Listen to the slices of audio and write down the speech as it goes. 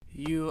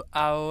You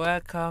are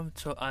welcome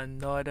to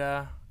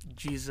another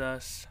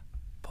Jesus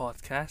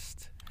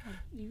podcast.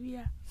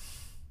 Hallelujah.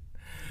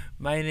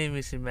 My name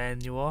is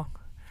Emmanuel,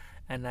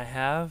 and I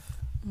have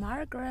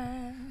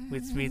Margaret.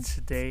 with me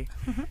today.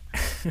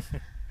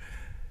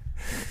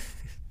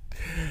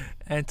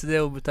 And today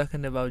we'll be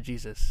talking about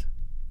Jesus.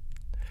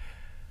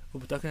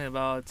 We'll be talking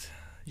about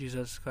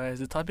Jesus Christ.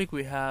 The topic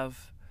we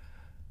have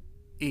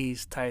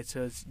is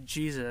titled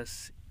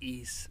Jesus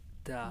is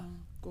the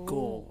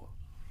goal.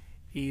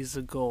 He is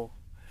the goal.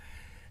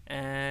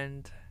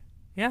 And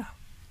yeah,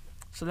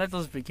 so let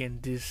us begin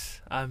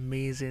this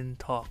amazing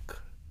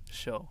talk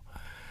show.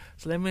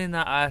 So let me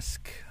now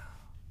ask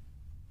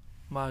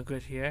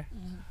Margaret here,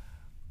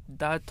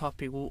 that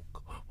topic,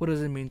 what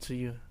does it mean to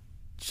you?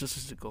 Jesus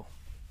is the goal.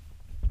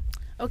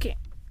 Okay,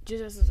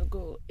 Jesus is a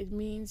goal. It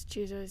means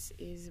Jesus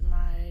is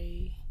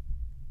my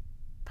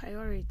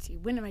priority.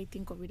 Whenever I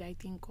think of it, I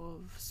think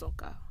of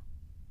soccer.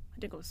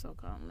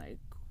 I'm like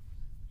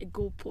a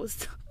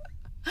goalpost.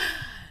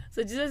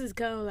 So Jesus is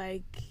kind of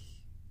like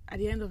at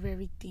the end of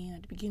everything,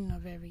 at the beginning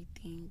of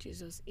everything.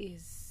 Jesus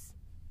is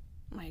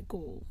my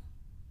goal.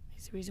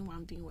 It's the reason why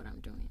I'm doing what I'm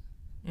doing.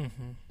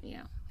 Mm-hmm.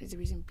 Yeah, it's the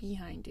reason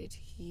behind it.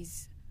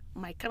 He's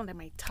my kind of like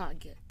my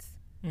target.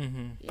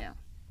 Mm-hmm. Yeah.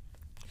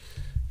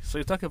 So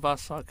you talk about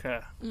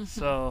soccer. Mhm.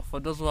 So for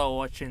those who are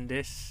watching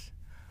this,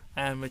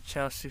 I am a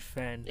Chelsea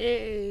fan.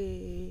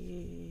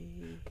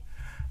 Hey.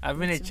 I've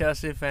been a Awesome.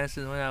 Chelsea fan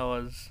since when I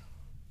was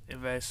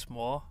very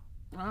small.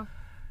 Wow.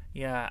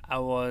 Yeah, I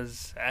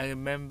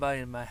remember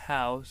in my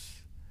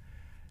house,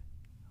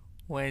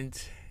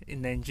 went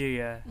in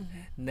Nigeria,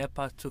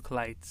 NEPA took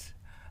lights,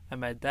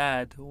 and my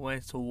dad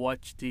went to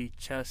watch the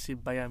Chelsea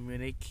Bayern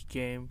Munich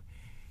game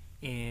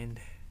in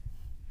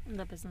In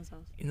that person's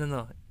house. in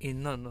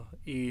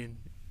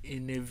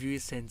a viewing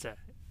center.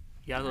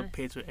 You have to Nice.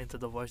 pay to enter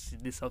the watch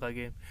the soccer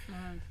game.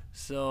 Man.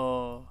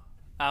 So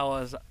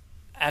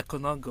I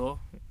could not go,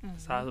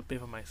 so I had to pay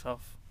for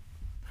myself.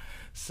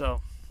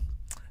 So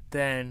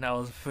then I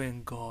was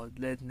praying, God,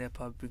 let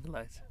NEPA bring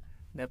light.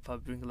 NEPA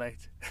bring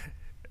light.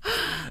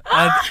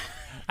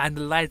 and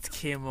the light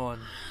came on.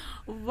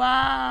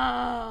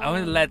 Wow. And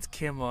when the light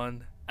came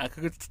on, I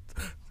turned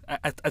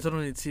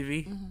on the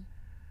TV,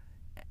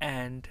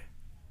 and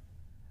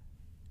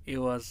it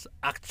was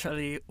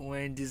actually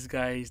when this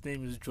guy, his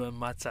name is John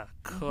Mata,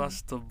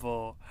 crossed the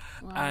ball,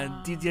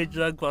 and Didier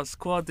Drogba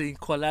scored the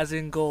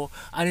equalizing goal,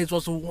 and it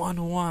was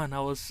 1-1. I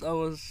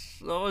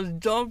was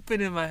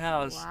jumping in my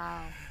house,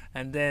 Wow.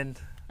 and then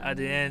at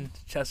the end,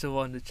 Chelsea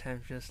won the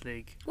Champions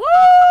League,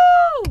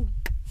 Woo!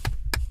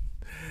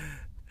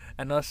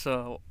 and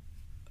also,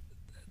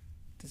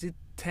 is it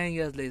 10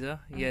 years later?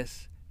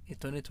 Yes, in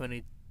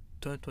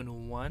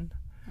 2021,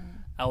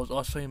 I was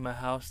also in my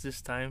house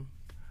this time.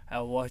 I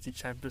watched the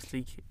Champions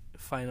League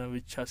final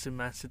with Chelsea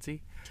Man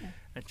City,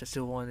 and Chelsea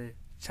won the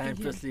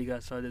Champions League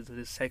as well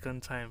the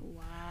second time.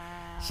 Wow.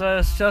 So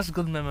it's just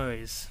good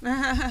memories.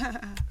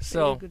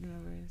 So Very good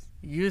memories.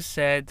 you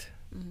said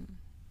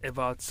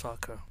about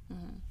soccer.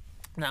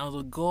 Now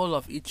the goal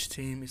of each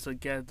team is to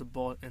get the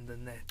ball in the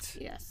net.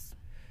 Yes.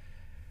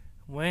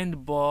 When the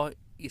ball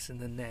is in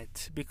the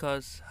net,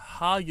 because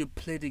how you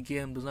play the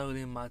game does not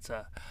really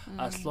matter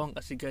as long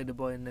as you get the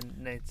ball in the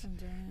net.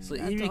 So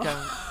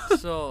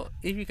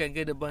if you can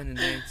get the ball in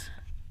the net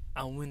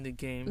and win the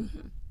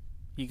game,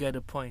 you get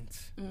a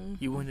point.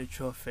 You win the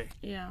trophy.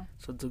 Yeah.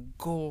 So the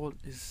goal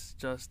is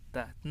just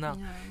that. Now,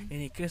 Yeah. in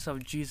the case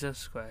of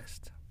Jesus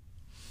Christ,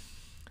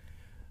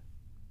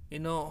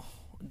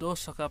 those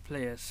soccer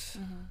players,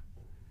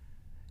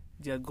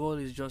 their goal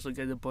is just to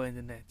get the ball in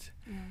the net.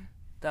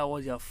 That's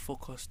what they are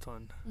focused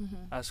on.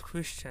 As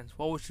Christians,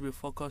 what we should be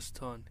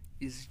focused on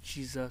is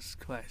Jesus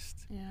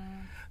Christ.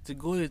 Yeah. The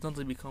goal is not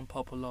to become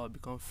popular or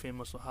become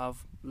famous or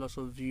have lots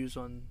of views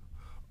on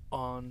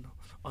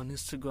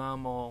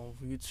Instagram or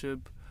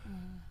YouTube.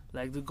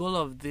 Like the goal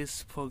of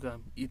this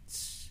program,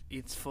 it's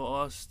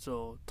for us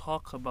to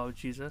talk about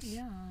Jesus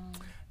Yeah.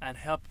 and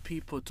help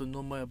people to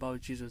know more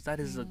about Jesus. That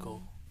is the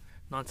goal,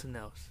 nothing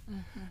else.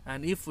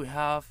 And if we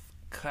have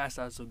Christ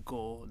as a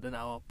goal, then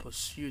our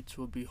pursuit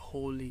will be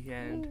holy.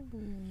 And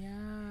Ooh,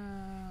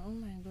 yeah. Oh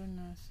my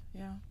goodness.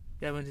 Yeah.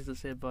 you have anything to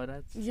say about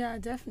that? Yeah,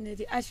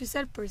 definitely. As you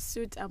said,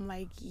 pursuit, I'm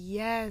like,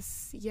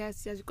 yes.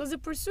 Because the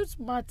pursuit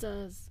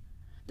matters.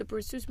 The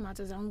pursuit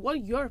matters. And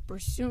what you're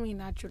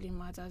pursuing actually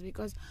matters.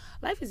 Because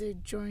life is a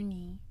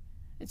journey.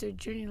 It's a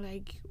journey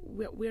like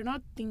we're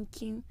not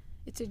thinking.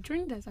 It's a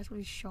journey that's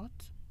actually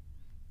short.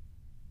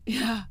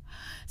 Yeah.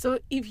 So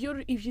if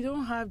you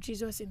don't have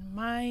Jesus in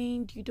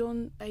mind, you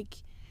don't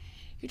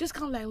you're just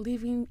kind of like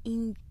living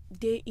in,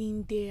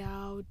 day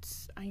out,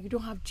 and you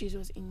don't have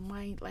Jesus in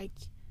mind. Like,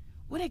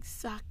 what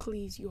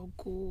exactly is your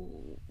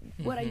goal?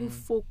 What are you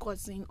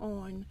focusing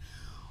on?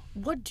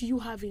 What do you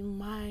have in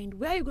mind?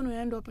 Where are you going to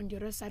end up on the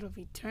other side of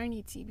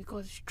eternity?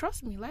 Because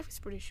trust me, life is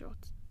pretty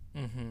short.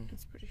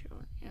 It's pretty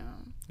short. Yeah.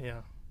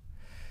 Yeah.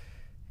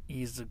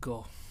 He's the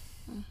goal.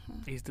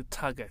 He's the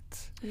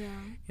target. Yeah.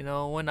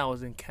 When I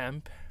was in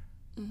camp,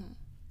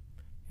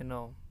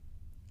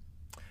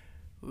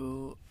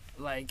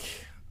 like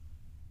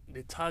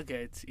the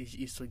target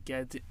is to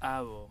get the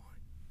arrow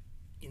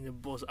in the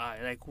bull's eye.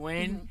 Like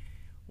when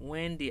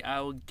the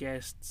arrow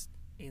gets,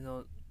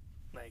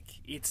 like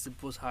hits the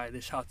bull's eye,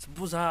 they shout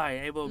bullseye,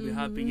 everybody will be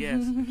happy,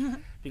 yes,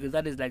 because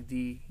that is like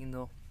the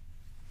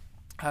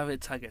have a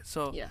target.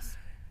 So Yes.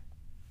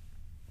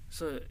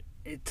 so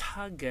a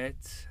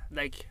target,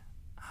 like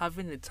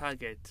having a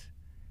target,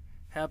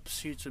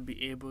 helps you to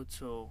be able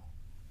to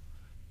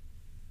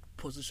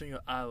position your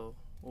arrow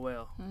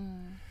well,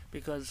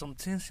 because some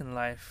things in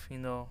life,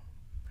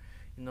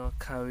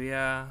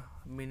 career,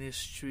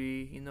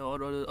 ministry,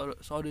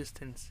 all these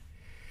things,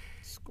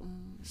 School,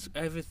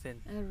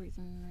 everything.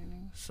 everything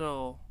really.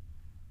 So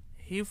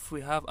if we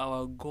have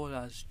our goal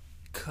as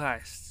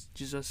Christ,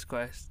 Jesus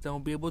Christ, then we'll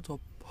be able to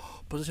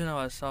position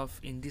ourselves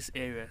in these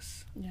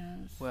areas.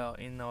 Yes. Well,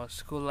 in our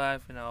school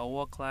life, in our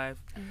work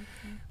life.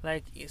 Everything.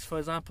 Like, it's, for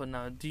example,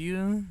 now, do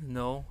you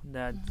know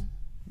that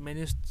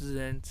many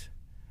students,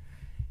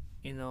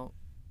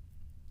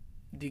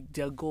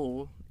 their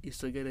goal is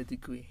to get a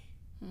degree?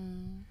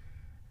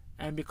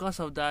 And because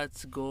of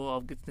that goal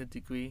of getting a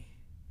degree,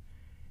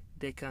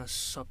 they can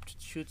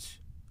substitute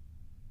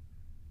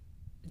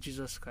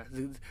Jesus Christ.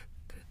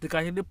 They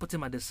can really put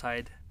him at the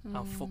side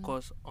and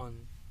focus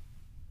on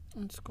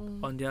school.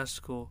 on their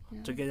school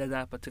to get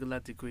that particular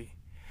degree.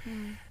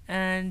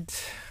 And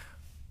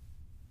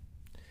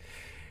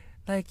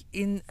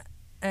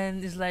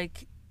it's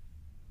like,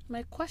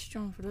 My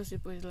question for those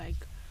people is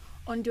like,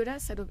 on the other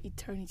side of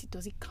eternity,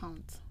 does it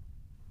count?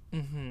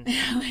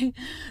 Like,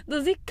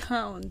 does it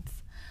count?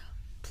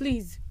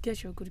 Please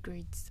get your good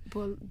grades,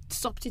 but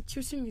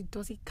substituting it,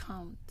 does it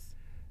count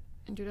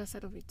on the other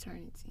side of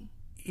eternity?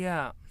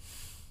 yeah,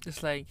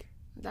 it's like,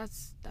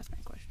 That's my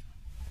question.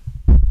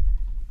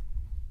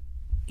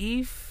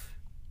 if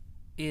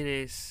it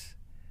is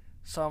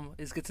some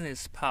is getting a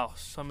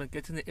spouse, some is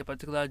getting a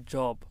particular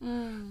job,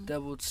 they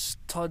would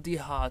study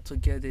hard to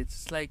get it.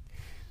 It's like,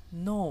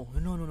 no.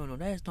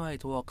 That is not how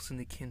it works in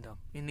the kingdom.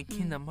 In the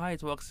kingdom, how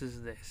it works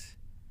is this.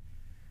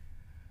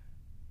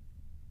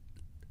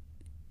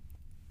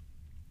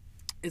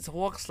 It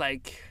works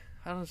like,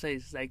 I don't say,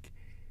 it's like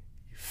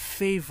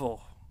favor,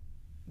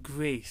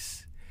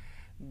 grace.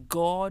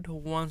 God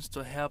wants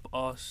to help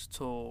us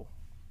to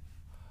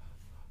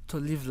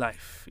live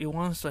life. He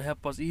wants to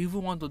help us. He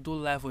even wants to do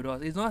life with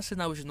us. He's not saying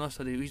that we should not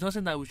study. He's not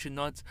saying that we should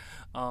not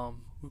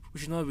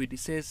read. He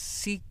says,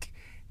 seek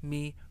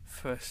me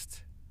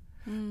first,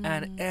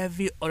 and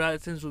every other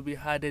things will be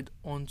added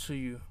unto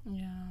you.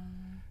 Yeah.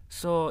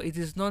 So it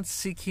is not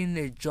seeking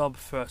a job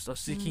first or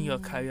seeking your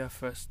career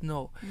first.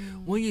 No.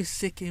 When you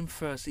seek him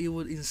first, it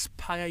will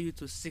inspire you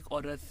to seek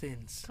other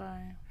things.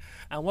 Sorry.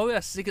 And when we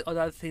are seeking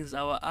other things,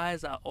 our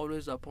eyes are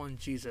always upon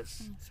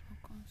Jesus. It's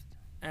focused.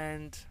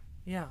 And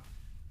yeah,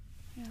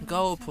 Yeah,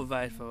 God will exactly.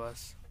 provide for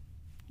us.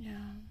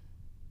 Yeah.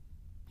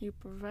 He'll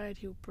provide,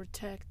 he'll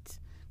protect.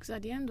 Because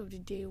at the end of the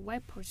day, why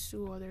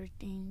pursue other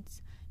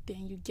things?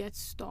 Then you get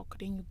stuck,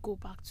 then you go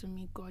back to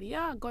meet God.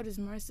 Yeah, God is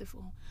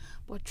merciful.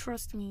 But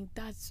trust me,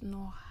 that's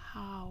not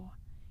how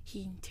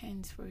he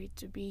intends for it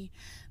to be.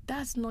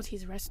 That's not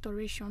his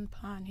restoration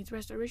plan. His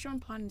restoration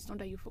plan is not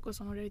that you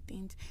focus on other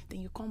things, then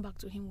you come back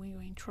to him when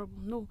you're in trouble.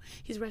 No.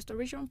 His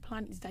restoration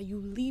plan is that you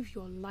live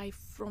your life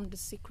from the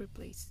secret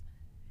place.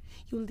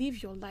 You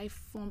live your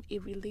life from a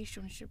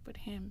relationship with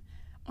him,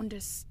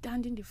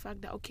 understanding the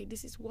fact that, okay,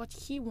 this is what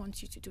he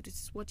wants you to do,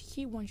 this is what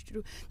he wants you to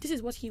do, this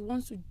is what he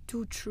wants to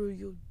do through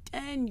you.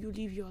 Then you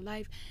live your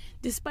life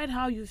despite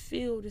how you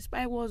feel,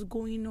 despite what's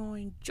going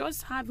on.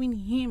 Just having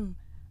him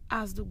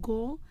as the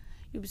goal,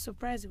 you'll be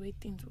surprised the way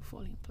things will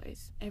fall in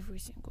place every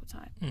single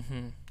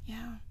time.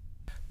 Yeah.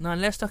 Now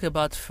let's talk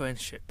about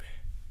friendship.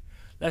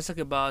 Let's talk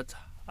about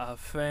our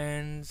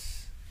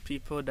friends,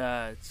 people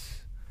that,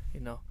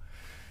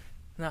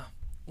 Now,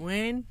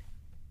 when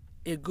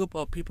a group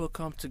of people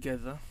come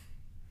together,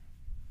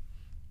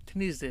 the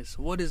thing is this: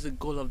 what is the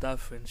goal of that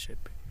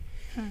friendship?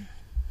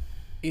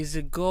 Is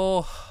the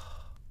goal,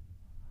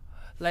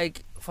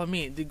 like for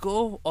me, the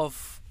goal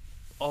of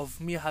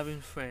me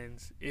having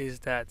friends is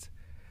that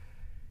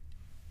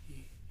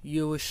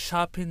you will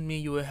sharpen me,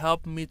 you will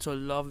help me to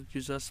love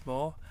Jesus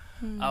more.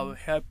 I will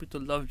help you to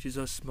love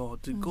Jesus more.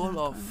 The goal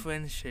of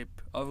friendship,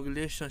 of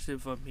relationship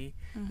for me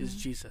is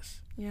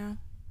Jesus. Yeah.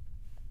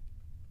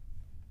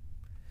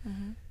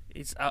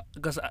 It's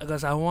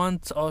because I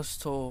want us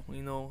to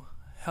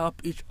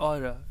help each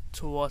other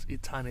towards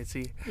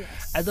eternity.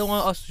 Yes. I don't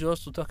want us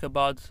just to talk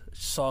about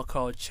soccer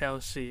or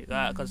Chelsea,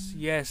 because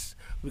yes,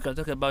 we can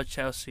talk about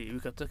Chelsea, we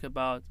can talk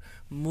about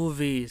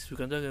movies, we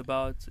can talk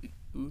about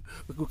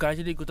we can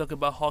actually go talk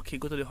about hockey,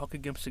 go to the hockey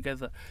games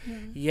together.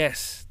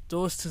 Yes,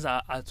 those things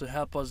are to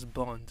help us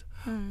bond.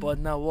 But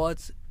now,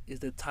 what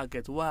is the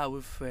target? Why are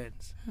we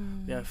friends?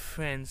 We are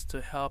friends to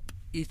help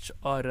each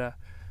other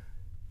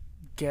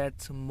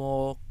get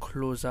more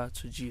closer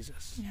to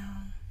Jesus.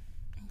 Yeah,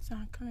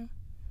 exactly.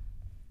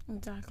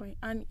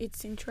 And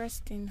it's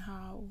interesting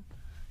how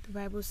the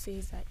Bible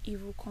says that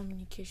evil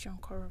communication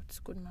corrupts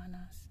good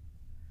manners.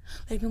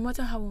 Like, no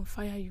matter how on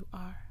fire you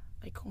are,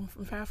 like on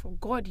fire for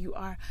God you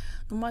are,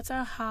 no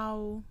matter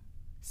how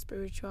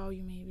spiritual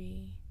you may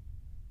be,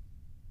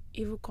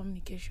 evil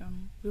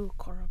communication will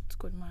corrupt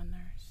good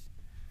manners.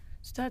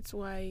 So that's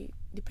why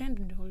depend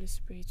on the Holy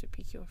Spirit to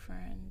pick your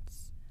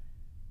friends.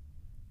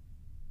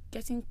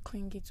 Getting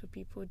clingy to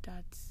people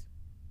that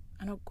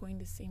are not going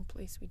the same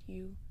place with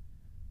you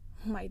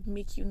might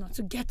make you not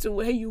to get to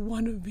where you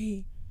want to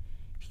be.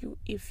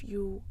 If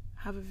you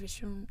have a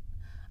vision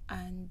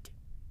and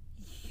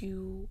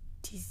you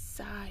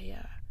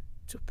desire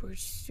to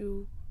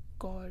pursue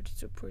God,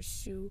 to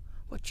pursue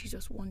what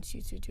Jesus wants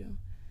you to do,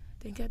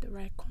 then get the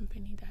right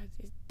company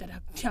that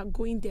are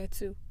going there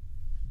too.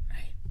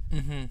 Right.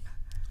 Mm-hmm.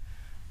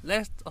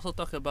 Let's also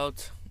talk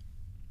about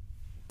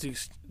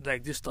this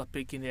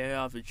topic in the area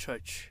of the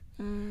church.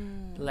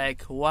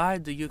 Like, why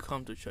do you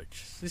come to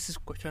church? This is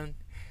question.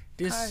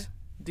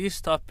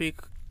 This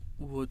topic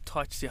will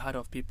touch the heart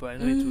of people. I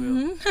know it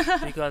will,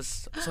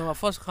 because some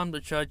of us come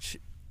to church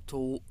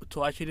to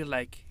actually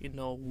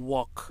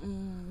walk,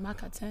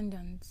 mark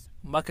attendance.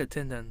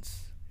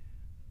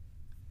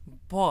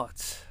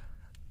 But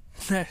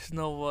that's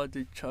not what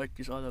the church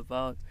is all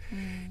about.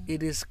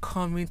 It is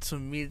coming to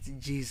meet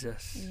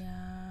Jesus.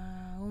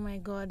 Yeah. Oh my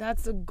God,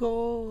 that's a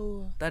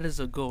goal. That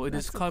is a goal. It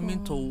is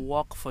coming to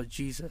walk for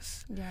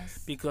Jesus. Yes.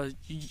 Because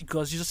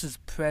Jesus is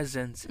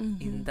present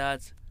in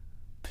that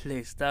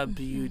place, that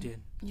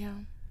building. Yeah.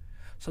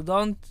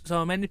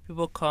 So many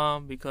people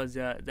come because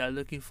they're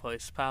looking for a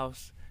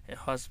spouse, a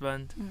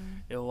husband,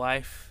 a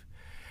wife.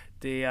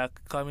 They are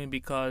coming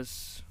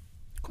because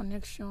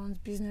connections,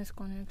 business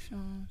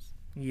connections.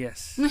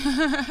 Yes.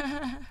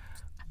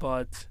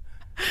 But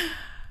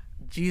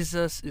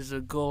Jesus is the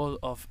goal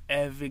of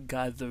every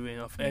gathering,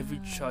 of every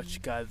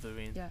church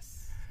gathering.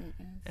 Yes.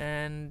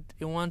 And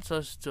He wants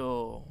us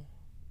to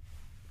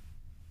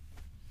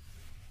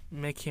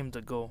make Him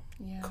the goal.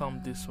 Yeah.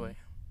 Come this way.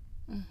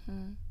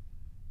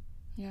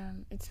 Yeah,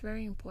 it's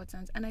very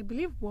important. And I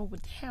believe what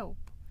would help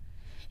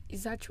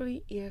is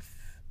actually if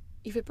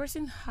a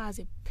person has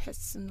a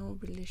personal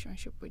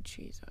relationship with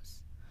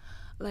Jesus,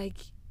 like,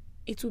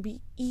 it will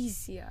be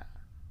easier.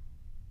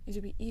 It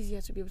will be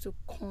easier to be able to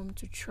come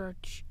to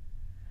church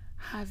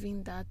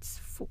having that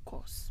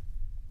focus.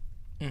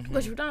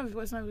 Because if you don't have a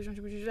personal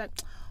relationship with Jesus, like,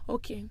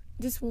 okay,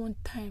 this one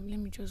time, let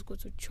me just go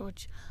to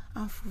church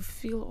and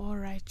fulfill all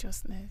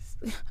righteousness.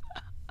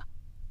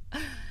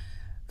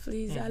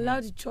 Please allow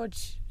the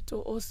church to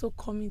also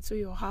come into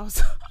your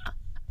house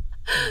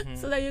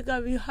so that you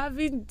can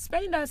be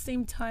spending that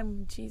same time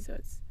with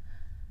Jesus.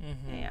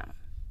 Yeah.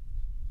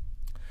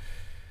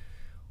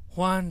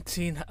 One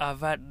thing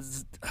I've had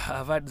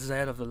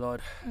desired of the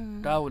Lord,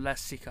 that I would like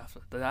seek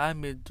after, that I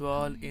may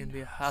dwell in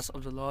the house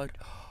of the Lord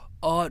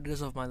all the days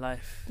of my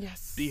life.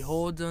 Yes.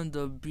 Beholding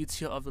the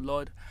beauty of the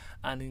Lord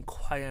and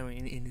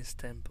inquiring in His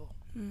temple.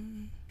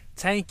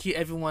 Thank you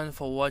everyone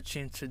for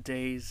watching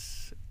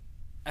today's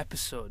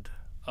episode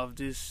of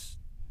this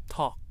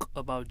talk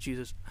about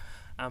Jesus.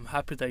 I'm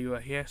happy that you are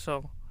here.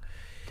 So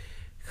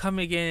come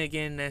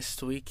again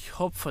next week.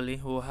 Hopefully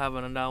we'll have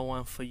another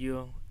one for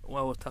you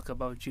where we'll talk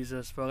about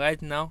Jesus. But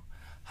right now,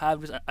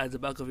 have this at the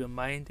back of your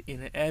mind.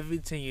 In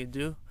everything you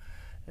do,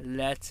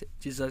 let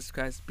Jesus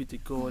Christ be the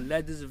goal.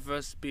 Let this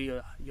verse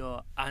be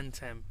your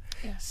anthem.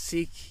 Yes.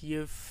 Seek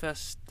ye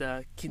first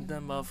the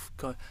kingdom of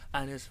God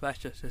and His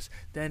righteousness.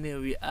 Then He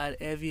will add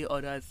every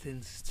other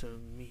things to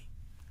me.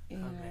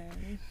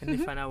 Amen. Any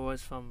final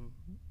words from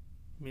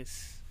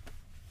Miss?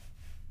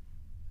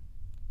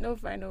 No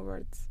final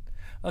words.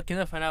 Okay,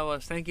 no final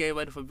words. Thank you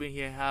everybody for being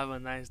here. Have a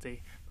nice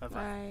day.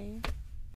 Bye-bye. Bye.